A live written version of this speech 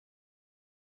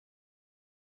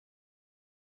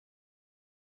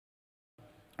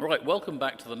Right, welcome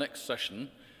back to the next session,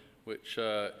 which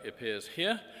appears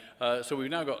here. So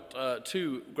we've now got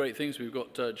two great things. We've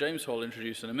got James, who I'll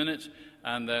introduce in a minute,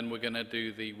 and then we're going to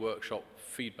do the workshop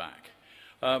feedback.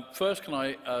 First, can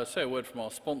I say a word from our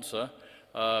sponsor,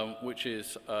 which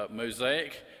is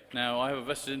Mosaic. Now, I have a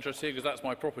vested interest here because that's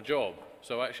my proper job.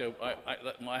 So actually,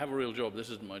 I have a real job. This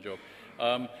isn't my job.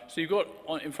 So you've got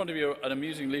in front of you an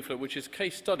amusing leaflet, which is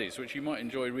case studies, which you might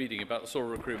enjoy reading about the sort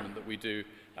of recruitment that we do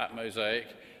at Mosaic.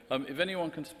 If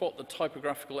anyone can spot the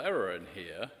typographical error in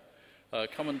here,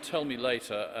 come and tell me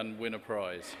later and win a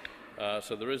prize.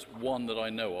 So there is one that I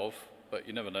know of, but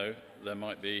you never know. There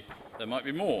might be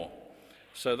more.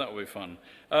 So that will be fun.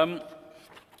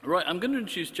 Right, I'm going to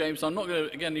introduce James. I'm not going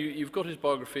to. Again, you've got his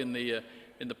biography in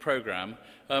the program.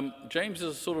 James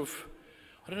is a sort of,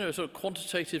 I don't know, a sort of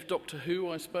quantitative Doctor Who,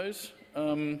 I suppose.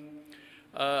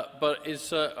 But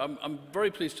I'm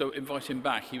very pleased to invite him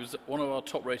back. He was one of our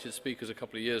top-rated speakers a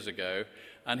couple of years ago,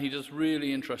 and he does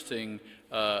really interesting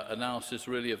analysis,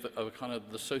 really, of kind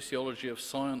of the sociology of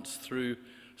science through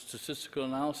statistical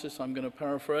analysis, I'm going to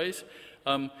paraphrase.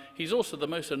 He's also the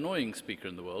most annoying speaker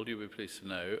in the world, you'll be pleased to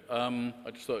know.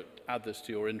 I just thought I'd add this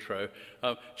to your intro.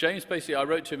 James, basically, I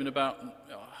wrote to him in about,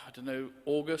 I don't know,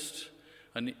 August,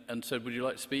 and said, would you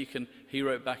like to speak? And he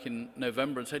wrote back in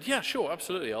November and said, yeah, sure,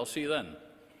 absolutely, I'll see you then.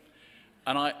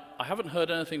 And I haven't heard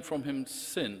anything from him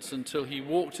since until he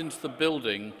walked into the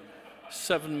building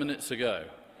 7 minutes ago.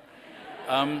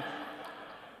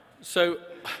 So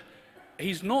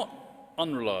he's not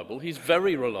unreliable, he's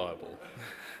very reliable,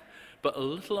 but a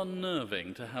little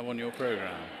unnerving to have on your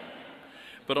program.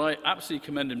 But I absolutely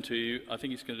commend him to you. I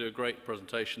think he's going to do a great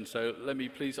presentation. So let me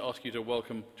please ask you to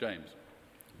welcome James.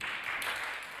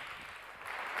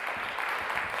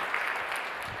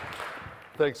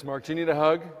 Thanks, Mark. Do you need a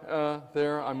hug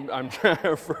there?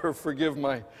 Forgive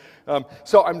my.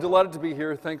 So I'm delighted to be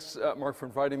here. Thanks, Mark, for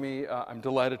inviting me. I'm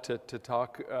delighted to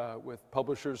talk with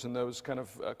publishers and those kind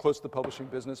of close to the publishing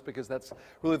business, because that's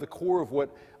really the core of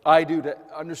what I do to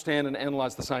understand and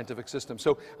analyze the scientific system.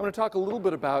 So I'm going to talk a little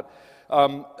bit about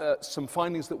some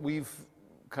findings that we've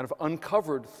kind of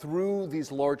uncovered through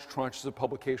these large tranches of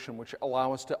publication, which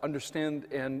allow us to understand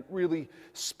and really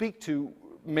speak to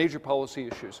major policy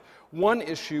issues. One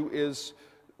issue is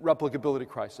replicability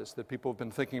crisis that people have been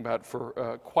thinking about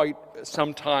for quite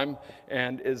some time,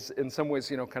 and is in some ways,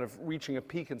 kind of reaching a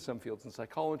peak in some fields, in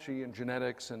psychology and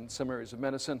genetics and some areas of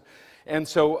medicine. And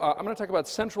so I'm going to talk about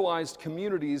centralized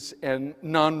communities and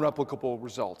non-replicable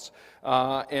results.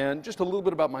 And just a little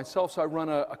bit about myself. So I run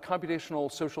a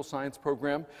computational social science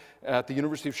program at the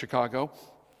University of Chicago.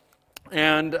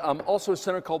 And also a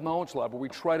center called Knowledge Lab, where we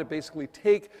try to basically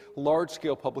take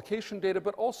large-scale publication data,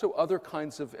 but also other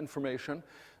kinds of information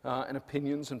and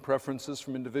opinions and preferences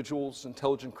from individuals,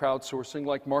 intelligent crowdsourcing,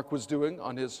 like Mark was doing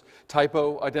on his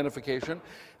typo identification,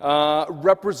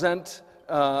 represent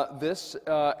this,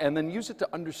 and then use it to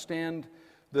understand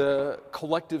the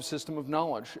collective system of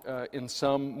knowledge in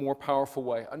some more powerful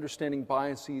way, understanding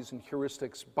biases and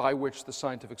heuristics by which the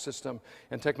scientific system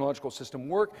and technological system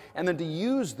work, and then to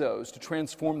use those to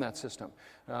transform that system.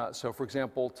 So, for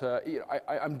example,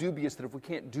 I'm dubious that if we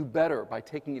can't do better by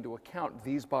taking into account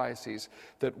these biases,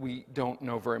 that we don't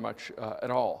know very much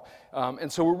at all.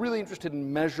 And so we're really interested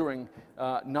in measuring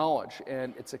knowledge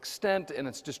and its extent and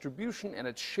its distribution and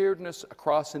its sharedness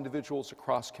across individuals,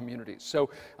 across communities. So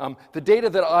the data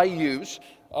that I use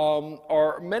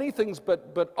are many things,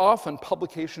 but often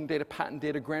publication data, patent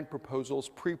data, grant proposals,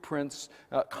 preprints,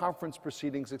 conference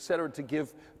proceedings, et cetera, to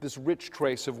give this rich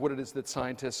trace of what it is that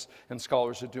scientists and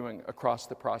scholars are doing across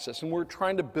the process. And we're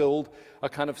trying to build a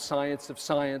kind of science of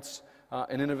science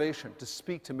and innovation to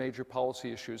speak to major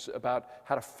policy issues about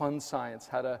how to fund science,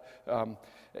 how to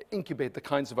incubate the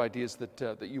kinds of ideas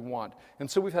that you want. And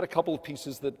so we've had a couple of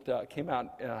pieces that came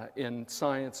out in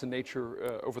Science and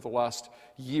Nature over the last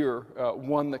year.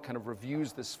 One that kind of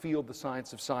reviews this field, the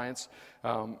science of science,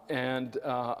 and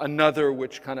another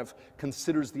which kind of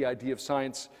considers the idea of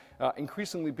science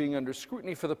increasingly being under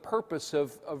scrutiny for the purpose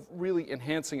of really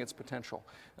enhancing its potential.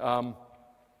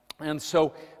 And so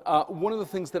one of the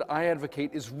things that I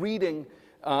advocate is reading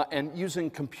and using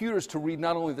computers to read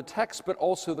not only the text, but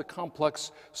also the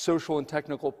complex social and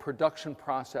technical production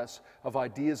process of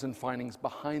ideas and findings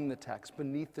behind the text,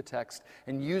 beneath the text,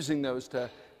 and using those to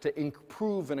to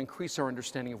improve and increase our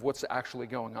understanding of what's actually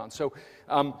going on. So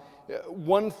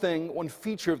one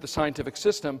feature of the scientific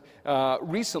system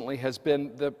recently has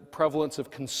been the prevalence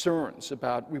of concerns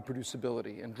about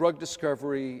reproducibility in drug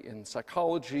discovery, in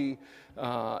psychology,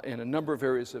 in a number of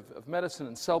areas of medicine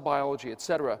and cell biology, et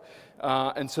cetera.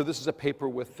 And so this is a paper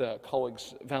with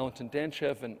colleagues Valentin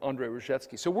Danchev and Andrei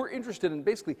Rozhetsky. So we're interested in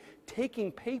basically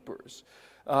taking papers,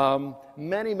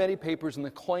 many papers and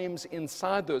the claims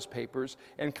inside those papers,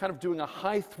 and kind of doing a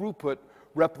high throughput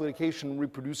replication and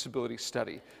reproducibility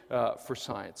study for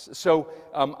science. So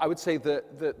I would say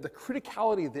the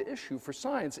criticality of the issue for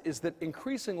science is that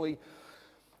increasingly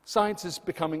science is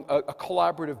becoming a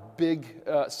collaborative big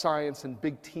science and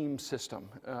big team system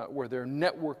where there are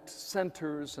networked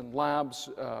centers and labs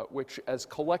which as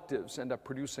collectives end up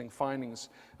producing findings.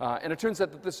 And it turns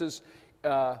out that this is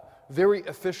very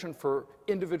efficient for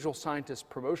individual scientists'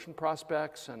 promotion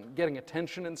prospects and getting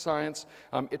attention in science.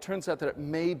 It turns out that it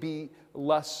may be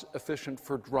less efficient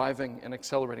for driving and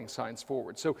accelerating science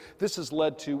forward. So this has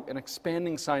led to an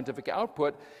expanding scientific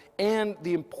output and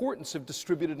the importance of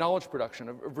distributed knowledge production,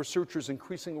 of researchers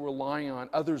increasingly relying on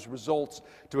others' results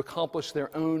to accomplish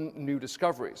their own new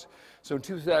discoveries. So in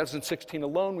 2016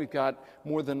 alone, we've got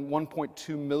more than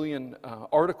 1.2 million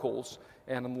articles,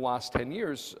 and in the last 10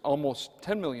 years, almost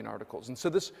 10 million articles. And so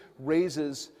this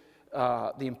raises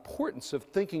the importance of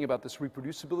thinking about this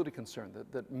reproducibility concern,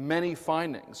 that many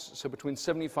findings, so between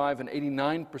 75 and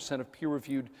 89% of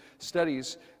peer-reviewed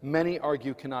studies, many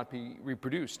argue cannot be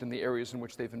reproduced in the areas in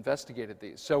which they've investigated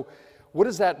these. So what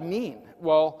does that mean?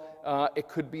 Well, it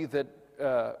could be that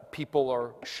people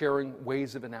are sharing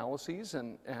ways of analyses,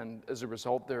 and as a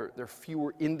result, there are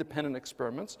fewer independent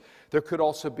experiments. There could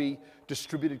also be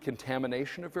distributed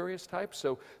contamination of various types.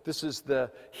 So this is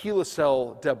the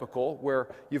HeLa-cell debacle, where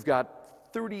you've got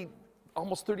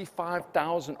almost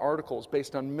 35,000 articles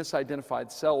based on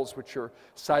misidentified cells, which are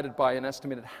cited by an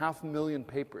estimated 500,000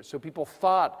 papers. So people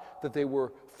thought that they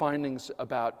were findings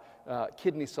about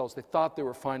kidney cells. They thought they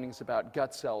were findings about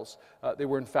gut cells. They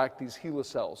were, in fact, these HeLa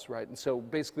cells, right? And so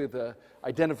basically the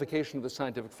identification of the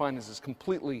scientific findings is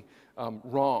completely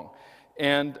wrong.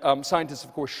 And scientists,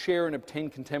 of course, share and obtain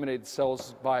contaminated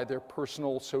cells by their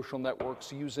personal social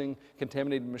networks using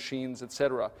contaminated machines, et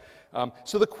cetera.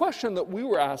 So the question that we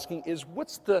were asking is,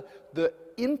 what's the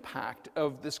impact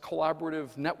of this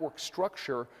collaborative network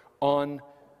structure on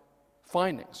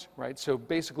findings, right? So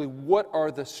basically, what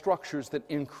are the structures that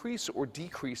increase or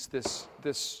decrease this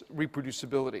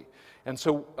reproducibility? And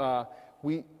so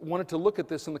we wanted to look at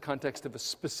this in the context of a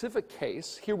specific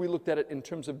case. Here we looked at it in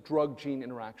terms of drug-gene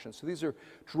interactions. So these are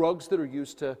drugs that are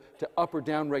used to up or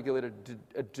down regulate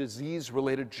a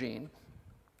disease-related gene.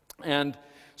 And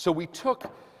so we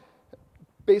took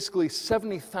basically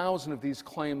 70,000 of these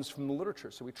claims from the literature.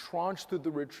 So we tranched through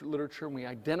the rich literature, and we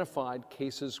identified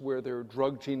cases where there are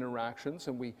drug-gene interactions,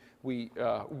 and we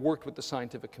worked with the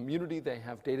scientific community. They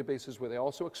have databases where they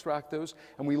also extract those,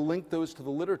 and we linked those to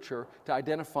the literature to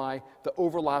identify the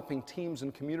overlapping teams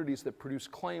and communities that produce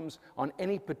claims on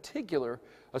any particular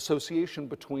association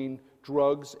between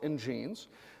drugs and genes.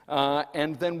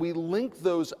 And then we linked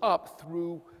those up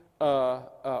through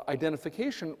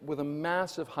identification with a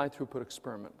massive high-throughput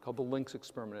experiment called the LINX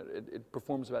experiment. It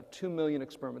performs about 2 million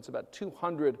experiments, about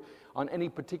 200 on any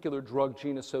particular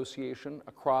drug-gene association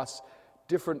across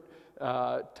different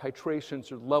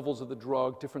titrations or levels of the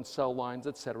drug, different cell lines,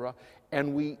 et cetera.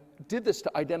 And we did this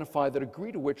to identify the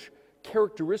degree to which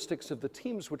characteristics of the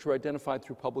teams which were identified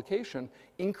through publication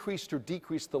increased or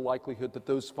decreased the likelihood that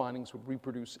those findings would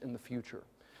reproduce in the future,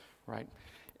 right?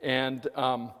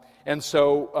 And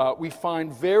so we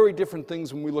find very different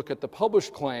things when we look at the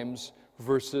published claims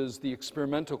versus the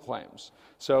experimental claims.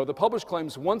 So the published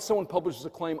claims, once someone publishes a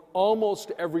claim,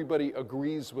 almost everybody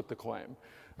agrees with the claim.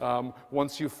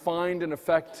 Once you find an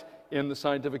effect in the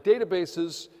scientific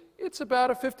databases, it's about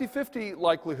a 50-50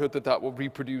 likelihood that that will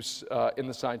reproduce in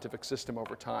the scientific system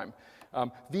over time.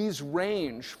 These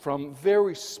range from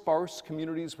very sparse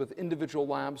communities with individual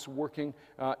labs working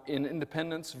in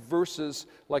independence versus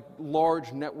like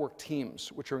large network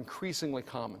teams, which are increasingly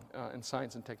common in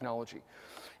science and technology.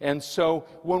 And so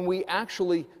when we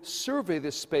actually survey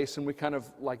this space and we kind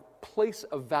of like place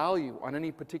a value on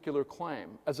any particular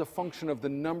claim as a function of the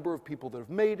number of people that have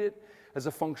made it, as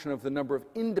a function of the number of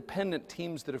independent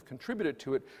teams that have contributed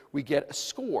to it, we get a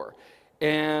score.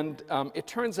 And it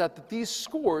turns out that these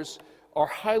scores are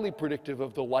highly predictive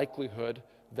of the likelihood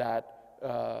that,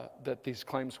 that these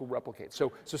claims will replicate.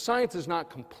 So science is not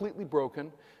completely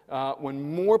broken.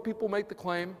 When more people make the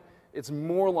claim, it's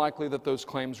more likely that those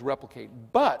claims replicate.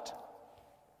 But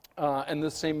And the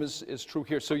same is true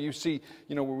here. So you see,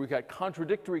 where we've got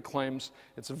contradictory claims,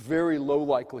 it's a very low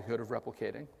likelihood of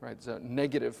replicating, right? It's a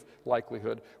negative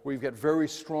likelihood. Where you've got very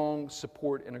strong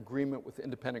support and agreement with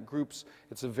independent groups,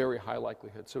 it's a very high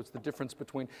likelihood. So it's the difference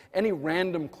between any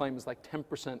random claim is like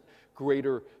 10%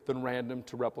 greater than random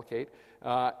to replicate,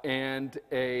 and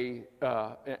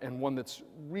one that's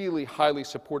really highly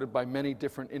supported by many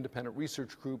different independent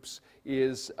research groups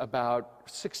is about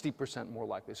 60% more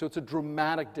likely. So it's a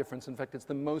dramatic difference. In fact, it's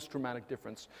the most dramatic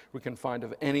difference we can find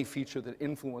of any feature that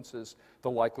influences the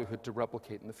likelihood to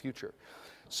replicate in the future.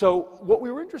 So what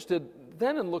we were interested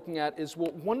then in looking at is,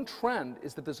 well, one trend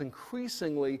is that there's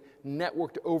increasingly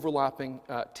networked overlapping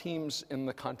teams in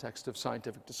the context of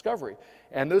scientific discovery.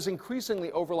 And those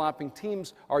increasingly overlapping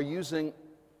teams are using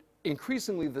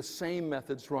increasingly the same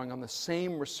methods, drawing on the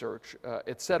same research,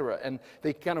 et cetera. And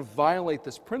they kind of violate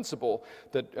this principle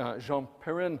that Jean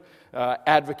Perrin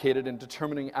advocated in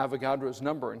determining Avogadro's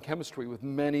number in chemistry with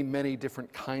many, many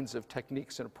different kinds of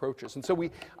techniques and approaches. And so we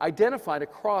identified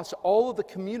across all of the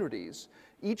communities,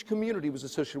 each community was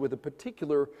associated with a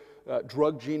particular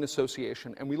drug gene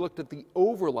association, and we looked at the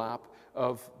overlap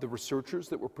of the researchers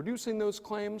that were producing those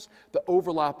claims, the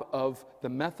overlap of the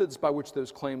methods by which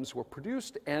those claims were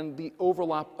produced, and the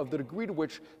overlap of the degree to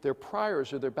which their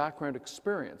priors or their background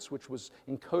experience, which was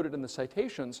encoded in the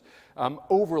citations,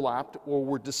 overlapped or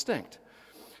were distinct.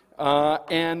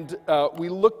 We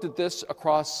looked at this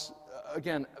across,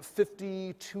 again,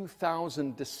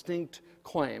 52,000 distinct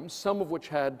claims, some of which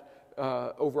had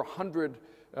over 100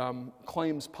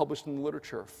 claims published in the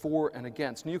literature for and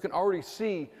against. And you can already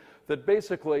see that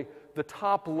basically the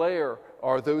top layer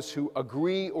are those who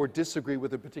agree or disagree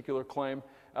with a particular claim,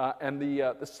 and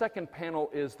the second panel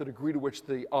is the degree to which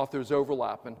the authors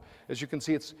overlap. And as you can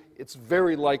see, it's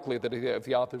very likely that if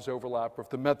the authors overlap, or if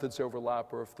the methods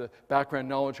overlap, or if the background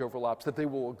knowledge overlaps, that they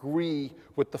will agree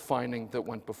with the finding that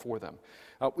went before them.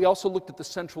 We also looked at the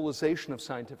centralization of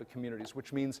scientific communities,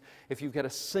 which means if you've got a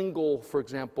single, for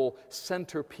example,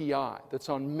 center PI that's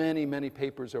on many, many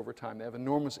papers over time, they have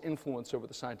enormous influence over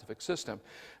the scientific system.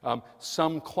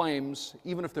 Some claims,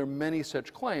 even if there are many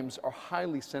such claims, are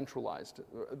highly centralized.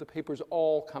 The papers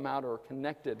all come out or are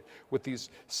connected with these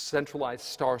centralized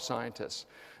star scientists.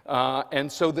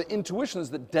 And so the intuition is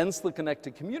that densely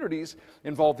connected communities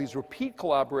involve these repeat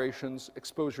collaborations,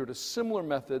 exposure to similar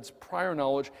methods, prior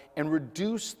knowledge, and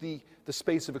reduce the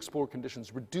space of explored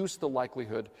conditions, reduce the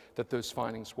likelihood that those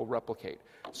findings will replicate.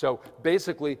 So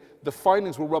basically, the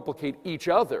findings will replicate each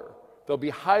other. They'll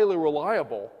be highly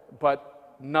reliable,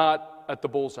 but not at the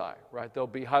bullseye, right? They'll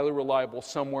be highly reliable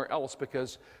somewhere else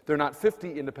because they're not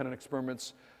 50 independent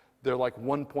experiments. They're like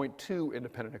 1.2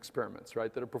 independent experiments,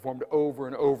 right, that are performed over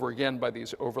and over again by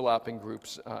these overlapping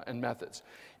groups and methods.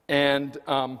 And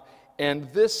so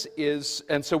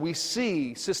we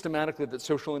see systematically that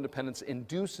social independence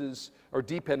induces, or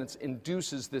dependence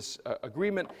induces this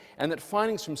agreement, and that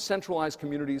findings from centralized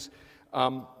communities,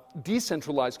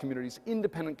 decentralized communities,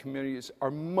 independent communities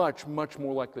are much, much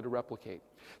more likely to replicate.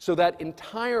 So that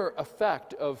entire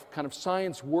effect of kind of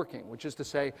science working, which is to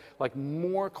say, like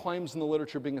more claims in the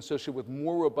literature being associated with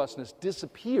more robustness,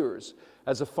 disappears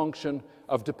as a function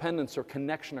of dependence or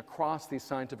connection across these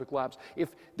scientific labs.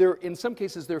 If there, in some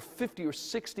cases, there are 50 or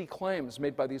 60 claims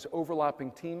made by these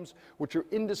overlapping teams, which are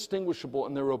indistinguishable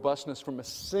in their robustness from a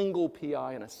single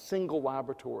PI in a single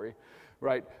laboratory,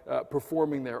 right,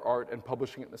 performing their art and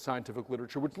publishing it in the scientific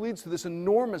literature, which leads to this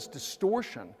enormous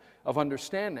distortion of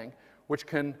understanding, which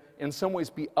can in some ways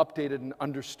be updated and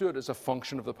understood as a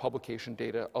function of the publication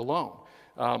data alone.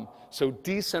 So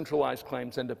decentralized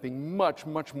claims end up being much,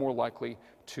 much more likely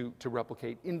to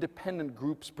replicate. Independent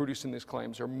groups producing these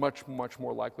claims are much, much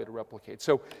more likely to replicate.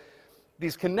 So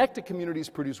these connected communities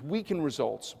produce weakened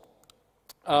results.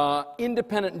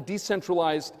 Independent and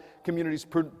decentralized communities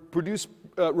produce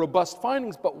robust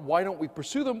findings, but why don't we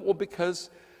pursue them? Well, because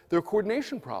there are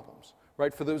coordination problems.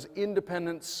 Right, for those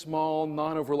independent, small,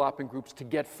 non-overlapping groups to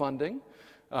get funding,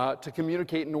 to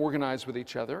communicate and organize with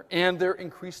each other, and their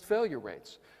increased failure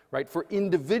rates, right, for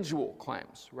individual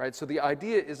claims, right? So the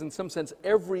idea is, in some sense,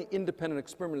 every independent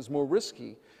experiment is more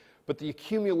risky, but the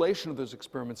accumulation of those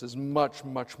experiments is much,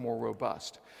 much more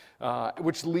robust,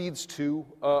 which leads to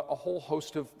a whole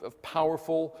host of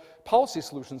powerful policy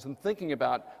solutions. And thinking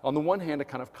about, on the one hand, a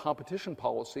kind of competition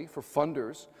policy for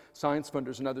funders, science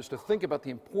funders and others, to think about the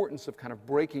importance of kind of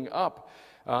breaking up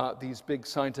these big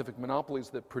scientific monopolies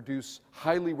that produce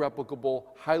highly replicable,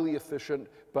 highly efficient,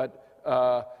 but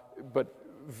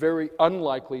very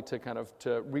unlikely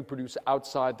to reproduce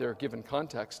outside their given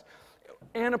context.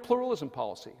 and a pluralism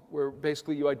policy, where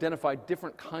basically you identify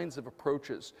different kinds of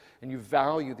approaches and you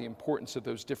value the importance of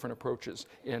those different approaches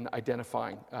in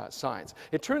identifying science.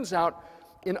 It turns out,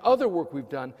 in other work we've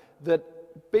done, that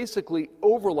basically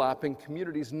overlapping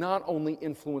communities not only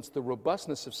influence the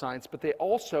robustness of science, but they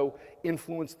also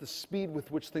influence the speed with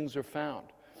which things are found.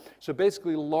 So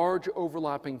basically, large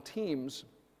overlapping teams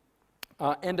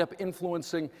end up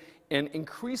influencing and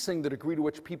increasing the degree to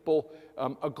which people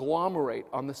agglomerate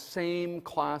on the same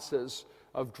classes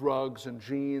of drugs and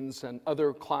genes and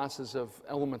other classes of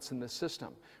elements in the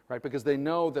system, right? Because they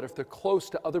know that if they're close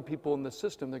to other people in the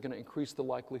system, they're going to increase the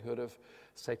likelihood of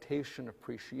citation,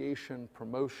 appreciation,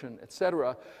 promotion,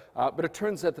 etc. But it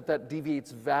turns out that that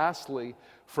deviates vastly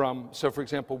from, so for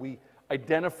example, we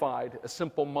identified a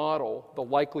simple model, the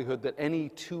likelihood that any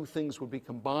two things would be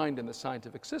combined in the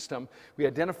scientific system. We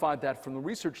identified that from the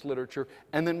research literature,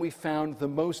 and then we found the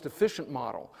most efficient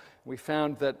model. We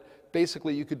found that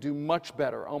basically you could do much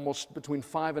better, almost between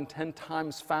 5 and 10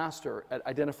 times faster at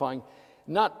identifying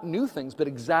not new things, but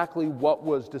exactly what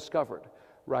was discovered,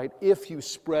 right, if you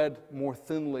spread more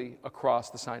thinly across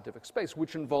the scientific space,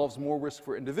 which involves more risk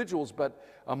for individuals, but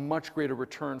a much greater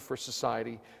return for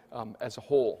society as a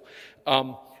whole.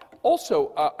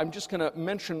 Also, I'm just going to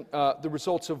mention the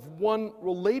results of one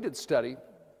related study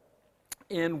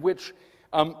in which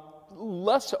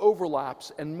less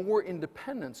overlaps and more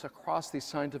independence across these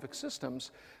scientific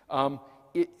systems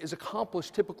it is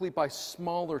accomplished typically by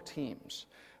smaller teams.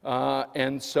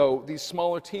 And so these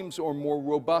smaller teams are more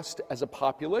robust as a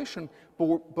population,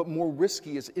 but more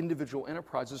risky as individual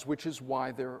enterprises, which is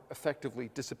why they're effectively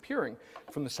disappearing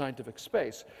from the scientific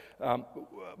space.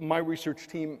 My research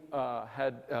team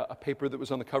had a paper that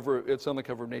was on the cover, it's on the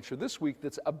cover of Nature this week,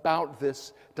 that's about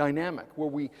this dynamic, where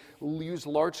we use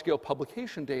large-scale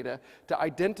publication data to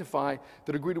identify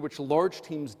the degree to which large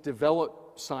teams develop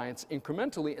science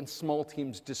incrementally and small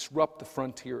teams disrupt the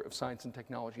frontier of science and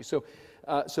technology. So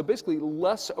basically,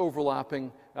 less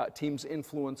overlapping teams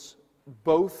influence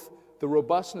both the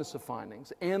robustness of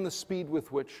findings and the speed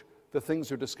with which the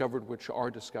things are discovered which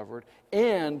are discovered,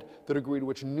 and the degree to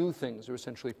which new things are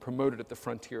essentially promoted at the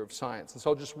frontier of science. And so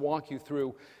I'll just walk you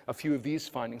through a few of these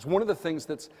findings. One of the things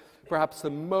that's perhaps the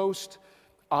most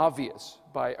obvious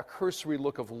by a cursory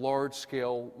look of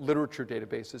large-scale literature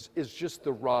databases is just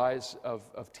the rise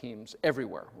of teams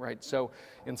everywhere, right? So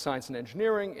in science and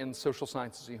engineering, in social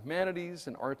sciences and humanities,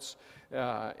 in arts,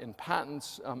 in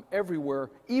patents, everywhere,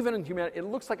 even in humanity, it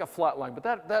looks like a flat line, but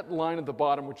that line at the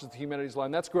bottom, which is the humanities line,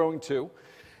 that's growing too.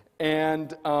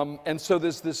 And so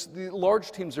the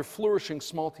large teams are flourishing,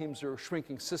 small teams are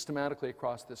shrinking systematically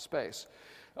across this space.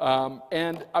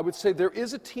 And I would say there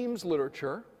is a teams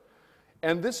literature.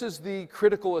 And this is the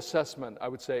critical assessment, I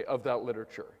would say, of that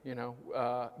literature. You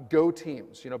know, go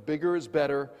teams. You know, bigger is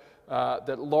better.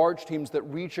 That large teams that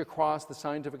reach across the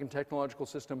scientific and technological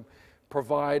system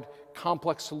provide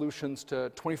complex solutions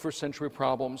to 21st century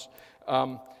problems.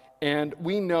 And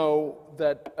we know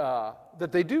that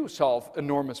that they do solve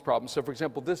enormous problems. So, for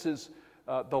example, this is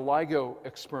the LIGO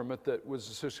experiment that was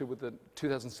associated with the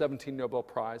 2017 Nobel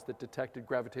Prize that detected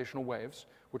gravitational waves,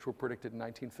 which were predicted in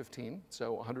 1915,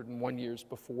 so 101 years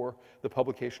before the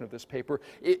publication of this paper.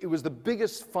 It was the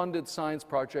biggest funded science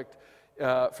project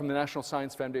from the National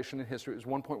Science Foundation in history. It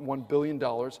was $1.1 billion.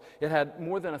 It had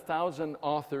more than 1,000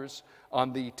 authors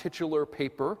on the titular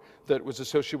paper that was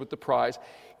associated with the prize.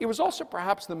 It was also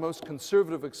perhaps the most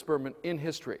conservative experiment in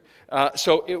history.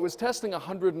 So it was testing a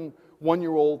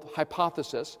 101-year-old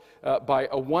hypothesis by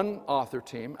a one-author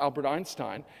team, Albert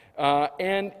Einstein,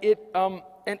 and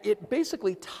it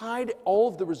basically tied all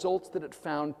of the results that it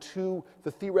found to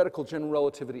the theoretical general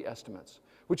relativity estimates,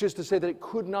 which is to say that it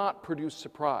could not produce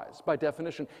surprise. By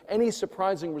definition, any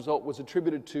surprising result was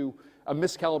attributed to a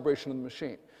miscalibration of the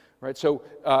machine. Right? So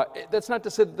that's not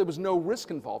to say that there was no risk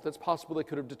involved. It's possible they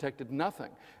could have detected nothing.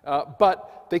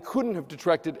 But they couldn't have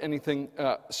detected anything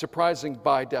surprising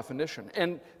by definition.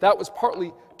 And that was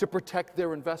partly to protect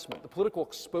their investment. The political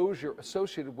exposure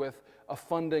associated with a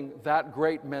funding that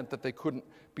great meant that they couldn't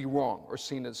be wrong or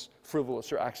seen as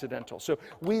frivolous or accidental. So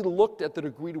we looked at the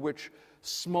degree to which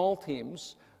small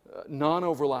teams,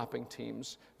 non-overlapping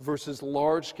teams versus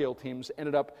large-scale teams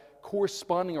ended up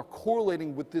corresponding or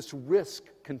correlating with this risk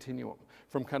continuum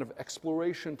from kind of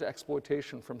exploration to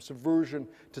exploitation, from subversion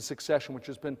to succession, which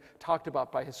has been talked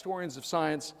about by historians of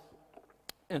science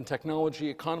and technology,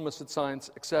 economists of science,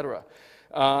 etc.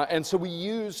 And so we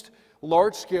used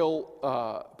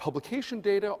large-scale publication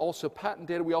data, also patent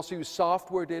data. We also used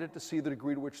software data to see the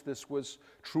degree to which this was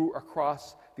true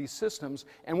across these systems.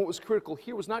 And what was critical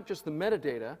here was not just the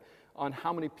metadata, on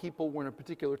how many people were in a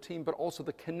particular team, but also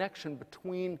the connection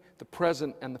between the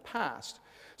present and the past.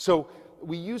 So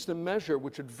we used a measure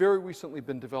which had very recently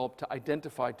been developed to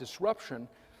identify disruption.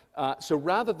 So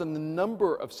rather than the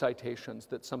number of citations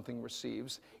that something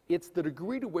receives, it's the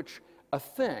degree to which a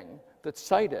thing that's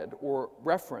cited or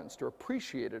referenced or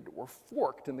appreciated or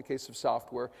forked in the case of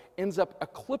software ends up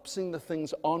eclipsing the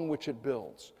things on which it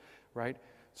builds, right?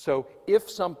 So if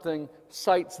something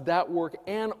cites that work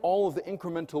and all of the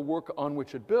incremental work on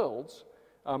which it builds,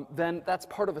 then that's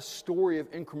part of a story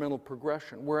of incremental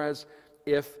progression. Whereas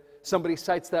if somebody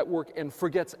cites that work and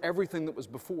forgets everything that was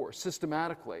before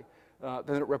systematically,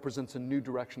 then it represents a new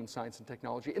direction in science and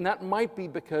technology. And that might be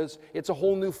because it's a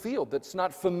whole new field that's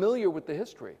not familiar with the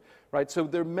history, right? So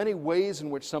there are many ways in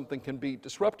which something can be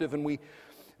disruptive, and we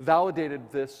validated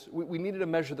this. We needed a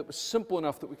measure that was simple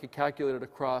enough that we could calculate it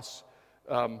across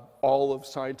all of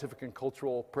scientific and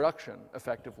cultural production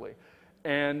effectively.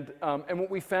 And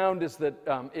what we found is that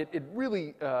it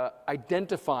really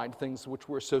identified things which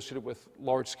were associated with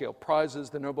large-scale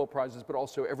prizes, the Nobel Prizes, but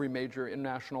also every major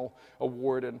international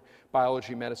award in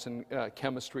biology, medicine,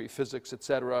 chemistry, physics,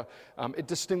 etc. It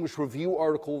distinguished review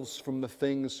articles from the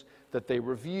things that they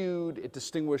reviewed. It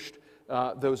distinguished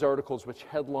those articles which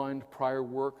headlined prior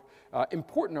work.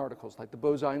 Important articles like the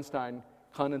Bose-Einstein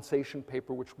condensation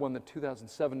paper, which won the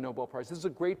 2007 Nobel Prize. This is a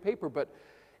great paper, but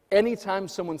anytime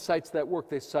someone cites that work,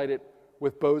 they cite it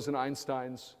with Bose and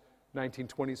Einstein's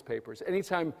 1920s papers.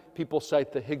 Anytime people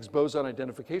cite the Higgs boson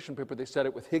identification paper, they cite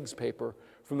it with Higgs paper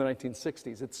from the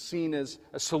 1960s. It's seen as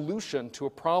a solution to a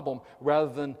problem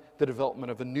rather than the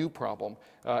development of a new problem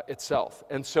itself.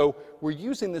 And so we're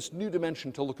using this new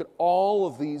dimension to look at all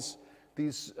of these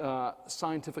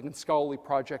scientific and scholarly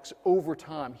projects over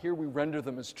time. Here we render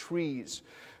them as trees,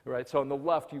 right? So on the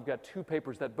left, you've got two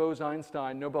papers, that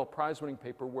Bose-Einstein Nobel Prize-winning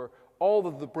paper, where all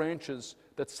of the branches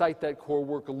that cite that core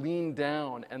work lean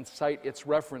down and cite its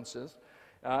references,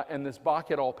 and this Bach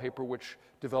et al. Paper, which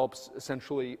develops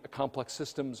essentially a complex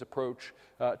systems approach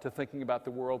to thinking about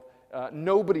the world.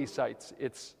 Nobody cites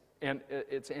its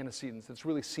antecedents. It's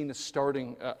really seen as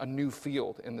starting a new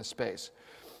field in this space.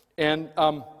 And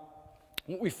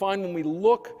what we find when we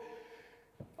look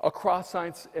across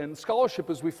science and scholarship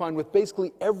is we find with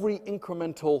basically every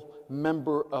incremental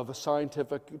member of a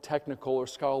scientific, technical, or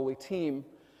scholarly team,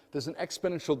 there's an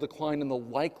exponential decline in the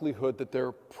likelihood that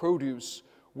their produce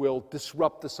will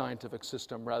disrupt the scientific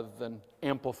system rather than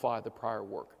amplify the prior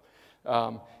work.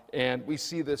 And we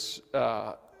see this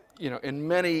in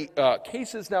many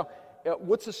cases. Now,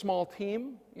 what's a small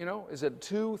team? Is it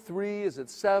 2, 3? Is it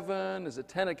 7? Is it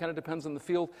 10? It kind of depends on the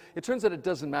field. It turns out it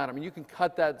doesn't matter. I mean, you can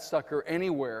cut that sucker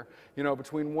anywhere,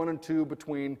 between 1 and 2,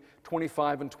 between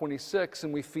 25 and 26,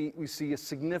 and we see a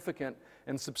significant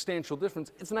and substantial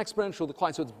difference. It's an exponential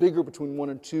decline, so it's bigger between 1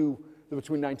 and 2 than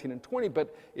between 19 and 20,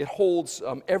 but it holds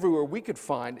everywhere we could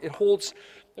find. It holds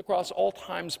across all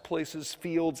times, places,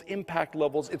 fields, impact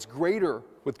levels. It's greater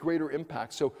with greater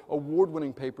impact. So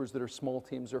award-winning papers that are small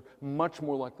teams are much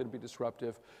more likely to be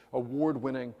disruptive.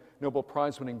 Award-winning, Nobel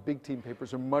Prize-winning big team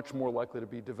papers are much more likely to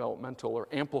be developmental or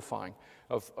amplifying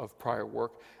of prior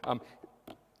work.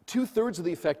 2/3 of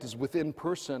the effect is within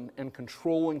person and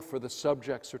controlling for the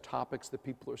subjects or topics that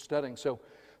people are studying. So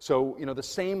the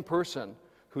same person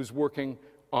who's working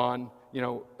on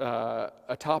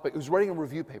a topic, who's writing a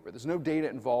review paper, there's no data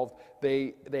involved,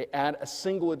 they add a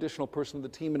single additional person to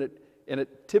the team, and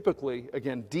it typically,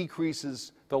 again,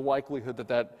 decreases the likelihood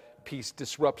that piece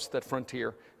disrupts that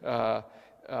frontier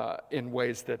in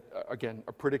ways that, again,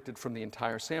 are predicted from the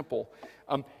entire sample.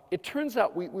 It turns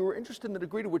out we were interested in the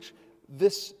degree to which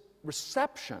this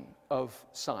reception of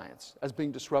science as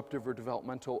being disruptive or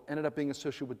developmental ended up being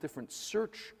associated with different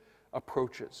search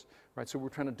approaches, right? So we're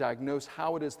trying to diagnose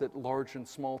how it is that large and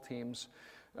small teams,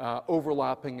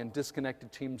 overlapping and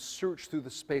disconnected teams, search through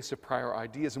the space of prior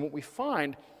ideas. And what we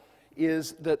find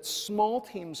is that small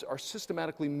teams are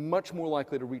systematically much more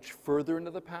likely to reach further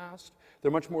into the past.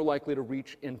 They're much more likely to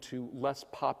reach into less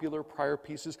popular prior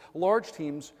pieces. Large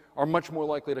teams are much more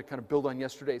likely to kind of build on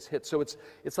yesterday's hits. So it's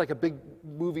like a big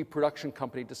movie production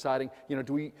company deciding,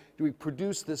 do we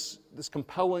produce this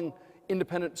compelling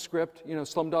independent script,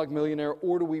 Slumdog Millionaire,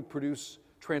 or do we produce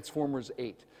Transformers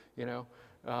 8,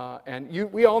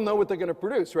 And we all know what they're going to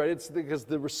produce, right? It's because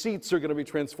the receipts are going to be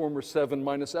Transformers 7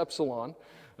 minus Epsilon,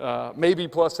 maybe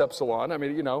plus Epsilon. I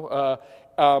mean,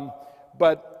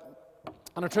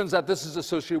 and it turns out this is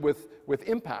associated with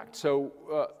impact. So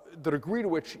the degree to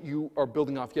which you are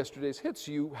building off yesterday's hits,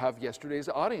 you have yesterday's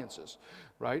audiences,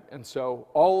 right? And so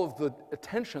all of the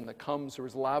attention that comes or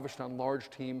is lavished on large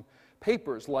team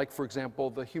papers, like, for example,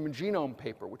 the Human Genome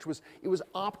paper, it was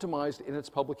optimized in its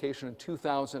publication in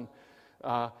 2000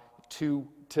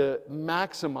 to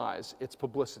maximize its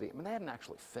publicity. I mean, they hadn't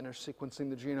actually finished sequencing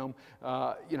the genome,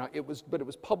 but it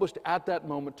was published at that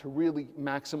moment to really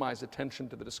maximize attention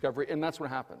to the discovery, and that's what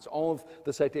happens. All of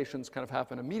the citations kind of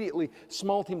happen immediately.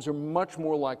 Small teams are much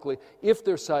more likely, if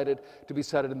they're cited, to be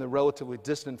cited in the relatively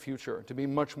distant future, to be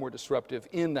much more disruptive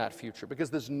in that future, because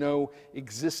there's no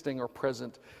existing or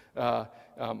present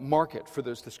market for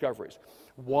those discoveries.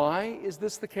 Why is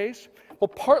this the case? Well,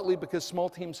 partly because small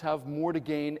teams have more to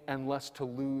gain and less to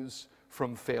lose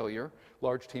from failure.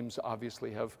 Large teams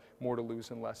obviously have more to lose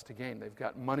and less to gain. They've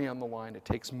got money on the line. It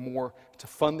takes more to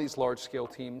fund these large-scale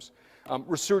teams.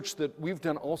 Research that we've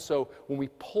done also, when we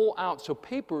pull out, so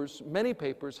papers, many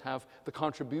papers have the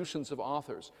contributions of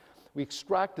authors. We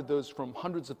extracted those from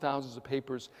hundreds of thousands of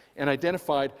papers and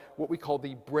identified what we call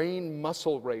the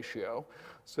brain-muscle ratio.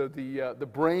 So the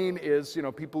brain is,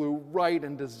 people who write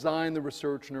and design the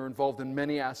research and are involved in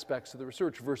many aspects of the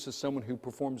research versus someone who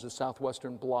performs a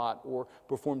Southwestern blot or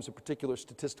performs a particular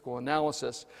statistical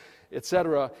analysis, et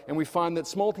cetera. And we find that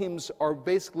small teams are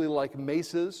basically like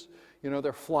maces.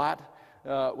 They're flat.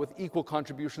 With equal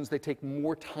contributions, they take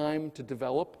more time to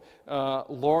develop.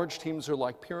 Large teams are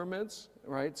like pyramids,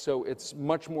 right? So it's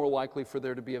much more likely for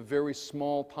there to be a very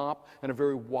small top and a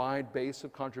very wide base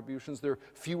of contributions. There are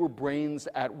fewer brains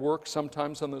at work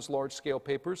sometimes on those large-scale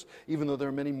papers, even though there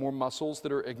are many more muscles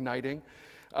that are igniting.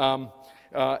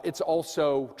 It's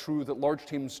also true that large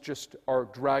teams just are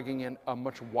dragging in a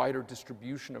much wider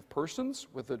distribution of persons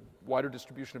with a wider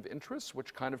distribution of interests,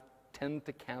 which kind of tend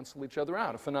to cancel each other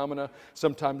out, a phenomena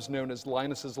sometimes known as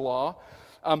Linus's law.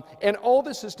 And all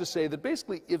this is to say that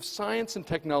basically if science and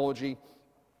technology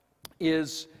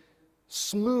is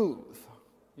smooth,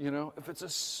 if it's a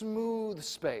smooth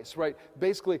space, right?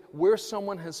 Basically where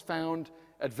someone has found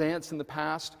advance in the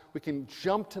past, we can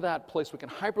jump to that place, we can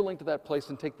hyperlink to that place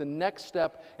and take the next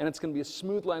step, and it's going to be a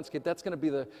smooth landscape. That's going to be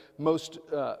the most,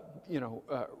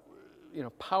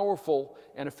 powerful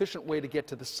and efficient way to get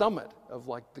to the summit of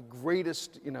like the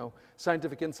greatest,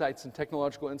 scientific insights and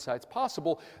technological insights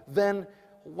possible. Then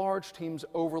large teams,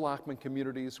 overlapping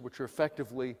communities, which are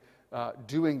effectively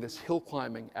doing this hill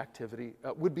climbing activity,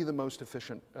 would be the most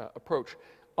efficient approach.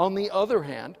 On the other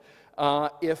hand,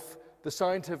 if the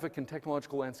scientific and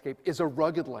technological landscape is a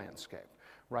rugged landscape,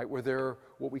 right, where there are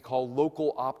what we call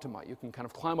local optima. You can kind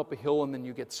of climb up a hill and then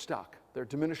you get stuck. There are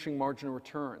diminishing margin of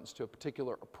returns to a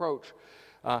particular approach.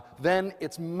 Then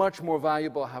it's much more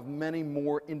valuable to have many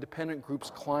more independent groups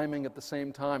climbing at the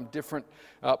same time, different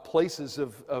places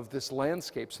of this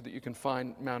landscape so that you can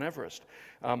find Mount Everest.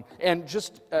 And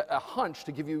just a hunch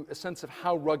to give you a sense of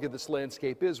how rugged this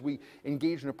landscape is, we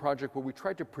engaged in a project where we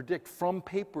tried to predict from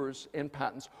papers and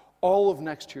patents all of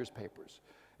next year's papers.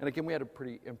 And again, we had a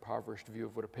pretty impoverished view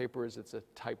of what a paper is. It's a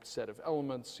typed set of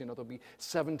elements. There'll be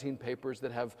 17 papers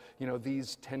that have,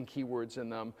 these 10 keywords in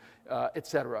them, et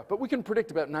cetera. But we can predict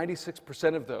about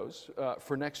 96% of those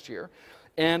for next year.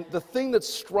 And the thing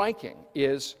that's striking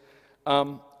is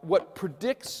what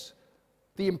predicts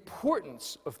the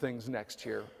importance of things next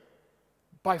year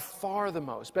by far the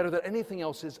most, better than anything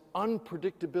else, is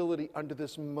unpredictability under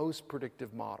this most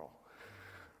predictive model,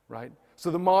 right? So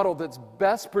the model that's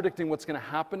best predicting what's going to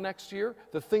happen next year,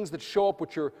 the things that show up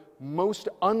which are most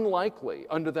unlikely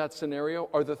under that scenario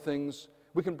are the things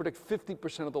we can predict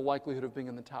 50% of the likelihood of being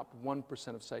in the top 1%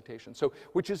 of citations. So,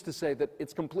 which is to say that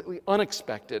it's completely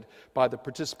unexpected by the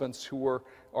participants who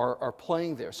are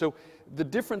playing there. So the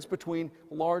difference between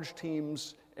large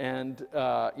teams and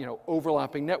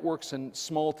overlapping networks and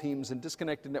small teams and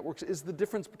disconnected networks is the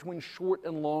difference between short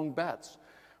and long bets.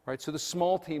 Right, so the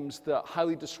small teams, the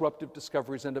highly disruptive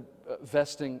discoveries end up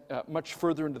vesting much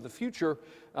further into the future.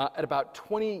 At about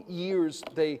 20 years,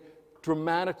 they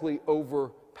dramatically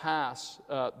overpass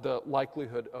the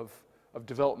likelihood of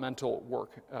developmental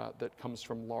work that comes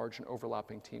from large and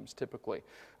overlapping teams typically.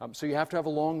 So you have to have a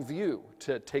long view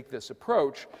to take this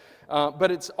approach, but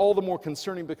it's all the more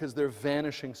concerning because there are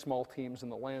vanishing small teams in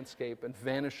the landscape and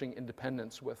vanishing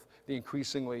independence with the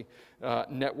increasingly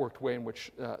networked way in which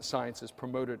science is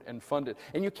promoted and funded.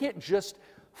 And you can't just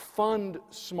fund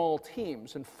small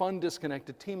teams and fund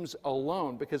disconnected teams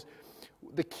alone, because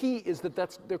the key is that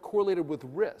they're correlated with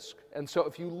risk. And so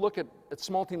if you look at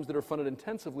small teams that are funded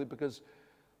intensively because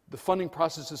the funding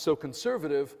process is so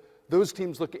conservative, those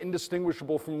teams look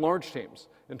indistinguishable from large teams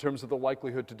in terms of the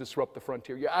likelihood to disrupt the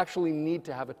frontier. You actually need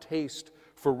to have a taste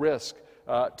for risk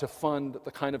to fund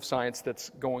the kind of science that's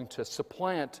going to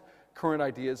supplant current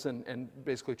ideas and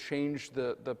basically change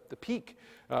the peak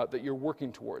that you're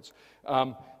working towards.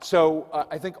 So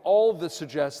I think all of this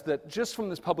suggests that just from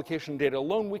this publication data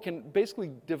alone, we can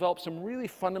basically develop some really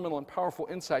fundamental and powerful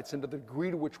insights into the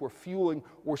degree to which we're fueling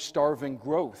or starving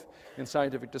growth in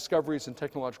scientific discoveries and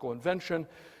technological invention,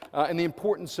 and the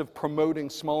importance of promoting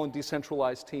small and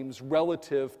decentralized teams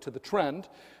relative to the trend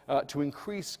to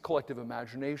increase collective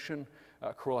imagination,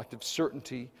 collective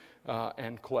certainty,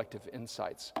 and collective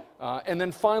insights. And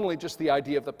then finally, just the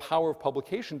idea of the power of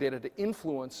publication data to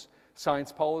influence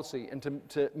science policy and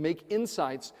to make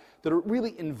insights that are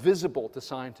really invisible to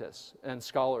scientists and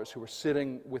scholars who are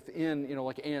sitting within, you know,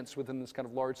 like ants within this kind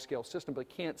of large-scale system, but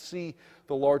can't see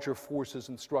the larger forces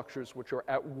and structures which are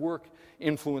at work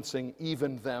influencing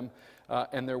even them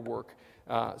and their work.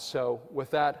 So with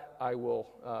that, I will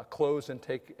close and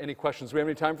take any questions. Do we have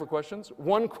any time for questions?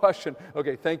 One question.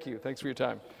 Okay, thank you. Thanks for your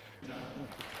time.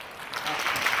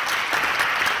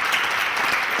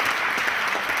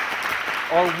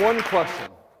 Or one question.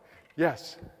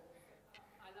 Yes.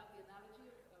 I love the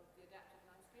analogy of the adaptive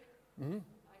landscape.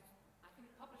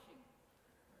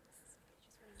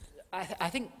 I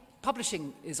think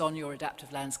publishing is on your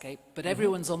adaptive landscape, but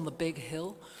everyone's on the big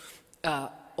hill,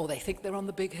 or they think they're on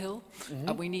the big hill,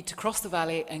 and we need to cross the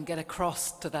valley and get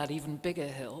across to that even bigger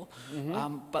hill.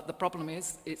 But the problem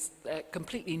is it's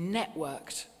completely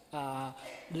networked,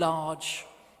 large,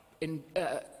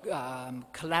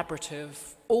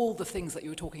 collaborative, all the things that you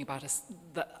were talking about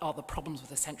that are the problems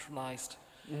with a centralized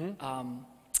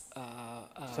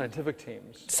scientific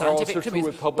teams. Scientific teams,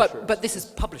 with publishers. but this is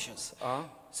publishers.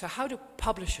 So how do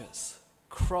publishers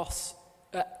cross?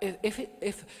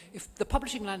 If the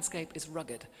publishing landscape is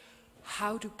rugged,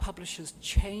 how do publishers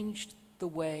change the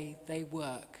way they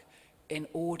work in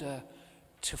order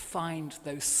to find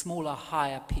those smaller,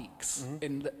 higher peaks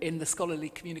in the scholarly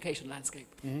communication landscape?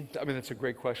 I mean, that's a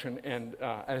great question, and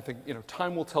I think, you know,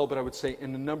 time will tell, but I would say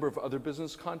in a number of other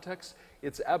business contexts,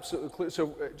 it's absolutely clear.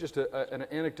 So just an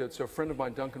anecdote. So a friend of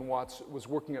mine, Duncan Watts, was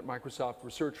working at Microsoft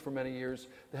Research for many years.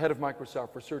 The head of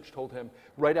Microsoft Research told him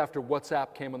right after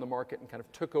WhatsApp came on the market and kind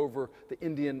of took over the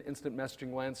Indian instant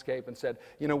messaging landscape and said,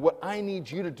 you know, what I need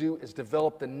you to do is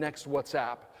develop the next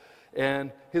WhatsApp.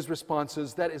 And his response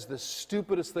is, that is the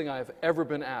stupidest thing I have ever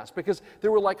been asked. Because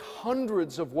there were like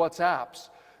hundreds of WhatsApps,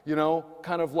 you know,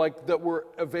 kind of like that were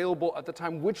available at the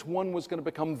time. Which one was going to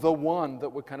become the one that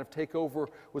would kind of take over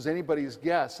was anybody's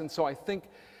guess. And so I think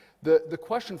the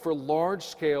question for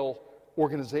large-scale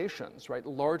organizations, right,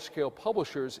 large-scale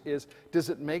publishers is, does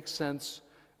it make sense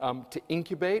to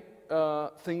incubate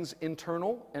things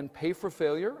internal and pay for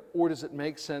failure? Or does it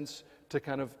make sense to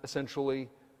kind of essentially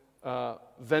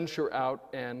venture out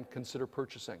and consider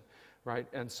purchasing, right?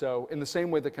 And so in the same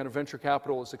way that kind of venture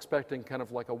capital is expecting kind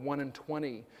of like a 1 in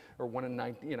 20 or 1 in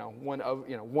 9,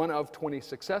 one of 20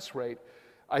 success rate,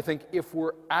 I think if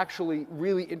we're actually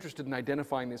really interested in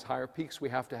identifying these higher peaks, we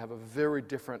have to have a very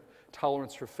different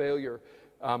tolerance for failure,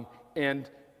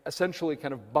 and essentially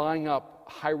kind of buying up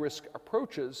high-risk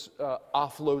approaches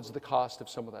offloads the cost of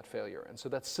some of that failure. And so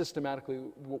that's systematically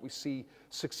what we see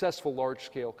successful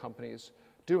large-scale companies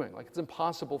doing. Like, it's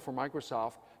impossible for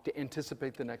Microsoft to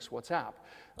anticipate the next WhatsApp.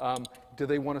 Do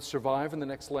they want to survive in the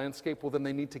next landscape? Well, then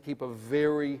they need to keep a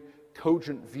very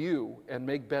cogent view and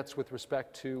make bets with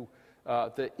respect to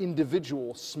the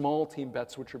individual small team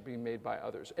bets which are being made by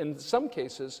others. In some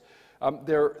cases,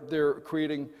 they're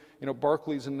creating, you know,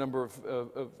 Barclays and a number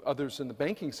of others in the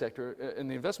banking sector, in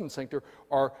the investment sector,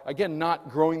 are, again, not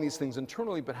growing these things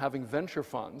internally, but having venture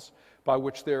funds by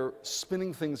which they're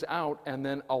spinning things out and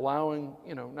then allowing,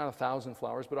 you know, not 1,000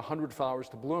 flowers, but 100 flowers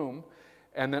to bloom,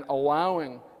 and then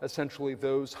allowing essentially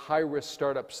those high-risk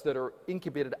startups that are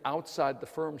incubated outside the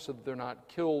firm so that they're not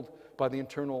killed by the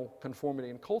internal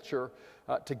conformity and culture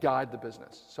to guide the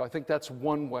business. So I think that's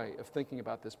one way of thinking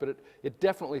about this, but it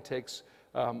definitely takes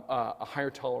a higher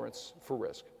tolerance for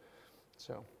risk.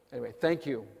 So anyway, thank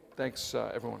you. Thanks,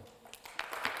 everyone.